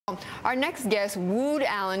Our next guest wooed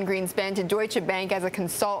Alan Greenspan to Deutsche Bank as a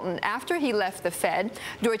consultant after he left the Fed.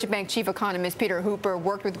 Deutsche Bank chief economist Peter Hooper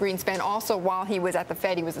worked with Greenspan also while he was at the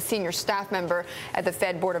Fed. He was a senior staff member at the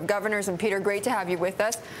Fed Board of Governors. And Peter, great to have you with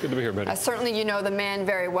us. Good to be here, Betty. Certainly you know the man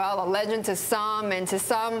very well, a legend to some, and to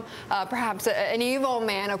some perhaps an evil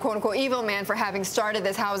man, a quote-unquote evil man for having started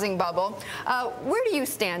this housing bubble. Where do you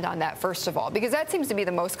stand on that, first of all? Because that seems to be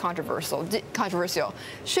the most controversial.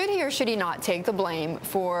 Should he or should he not take the blame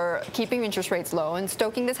for keeping interest rates low and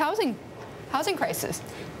stoking this housing crisis?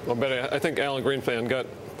 Well, Betty, I think Alan Greenspan got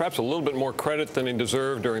perhaps a little bit more credit than he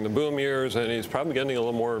deserved during the boom years, and he's probably getting a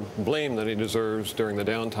little more blame than he deserves during the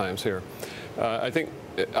down times here. I think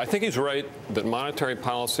he's right that monetary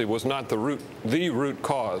policy was not the root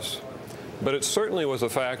cause, but it certainly was a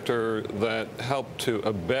factor that helped to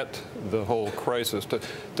abet the whole crisis, to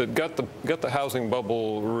get the housing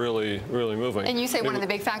bubble really moving. And you say one of the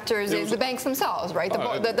big factors is the banks themselves, right?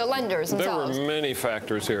 The lenders themselves. There were many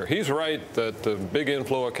factors here. He's right that the big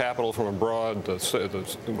inflow of capital from abroad,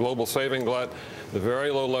 the global saving glut, the very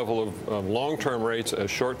low level of long-term rates as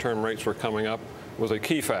short-term rates were coming up was a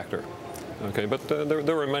key factor. Okay, but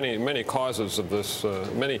there were many causes of this,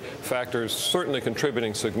 many factors certainly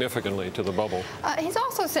contributing significantly to the bubble. He's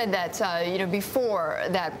also said that before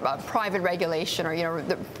that private regulation, or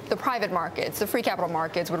the private markets, the free capital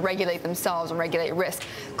markets would regulate themselves and regulate risk.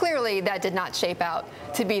 Clearly, that did not shape out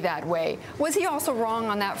to be that way. Was he also wrong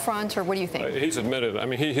on that front, or what do you think? He's admitted. I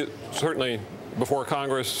mean, he certainly, before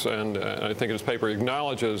Congress, and I think in his paper,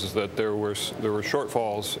 acknowledges that there were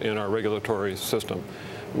shortfalls in our regulatory system.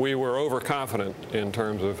 We were overconfident in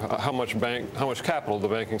terms of how much capital the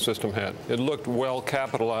banking system had. It looked well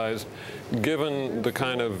capitalized, given the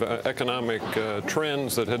kind of economic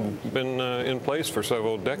trends that had been in place for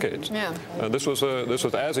several decades. Yeah. This was,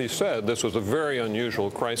 as he said, this was a very unusual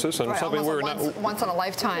crisis, and right, something we were once in a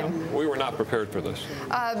lifetime. We were not prepared for this.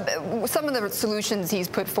 Some of the solutions he's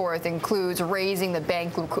put forth includes raising the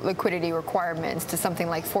bank liquidity requirements to something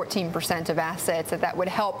like 14% of assets. That would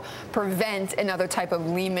help prevent another type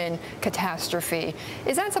of Lehman catastrophe.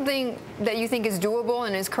 Is that something that you think is doable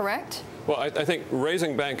and is correct? Well, I think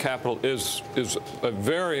raising bank capital is a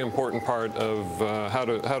very important part of how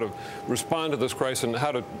to respond to this crisis and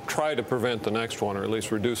how to try to prevent the next one, or at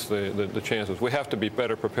least reduce the chances. We have to be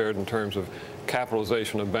better prepared in terms of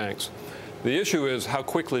capitalization of banks. The issue is how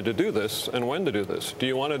quickly to do this and when to do this. Do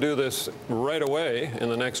you want to do this right away in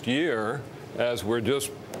the next year, as we're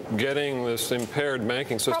just getting this impaired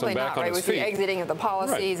banking system back on its feet? With the exiting of the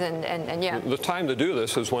policies, right. and yeah. The time to do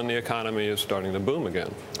this is when the economy is starting to boom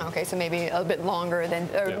again. Okay, so maybe a bit longer than,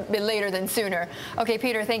 or a bit later than sooner. Okay,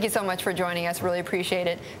 Peter, thank you so much for joining us. Really appreciate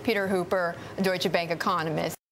it. Peter Hooper, Deutsche Bank economist.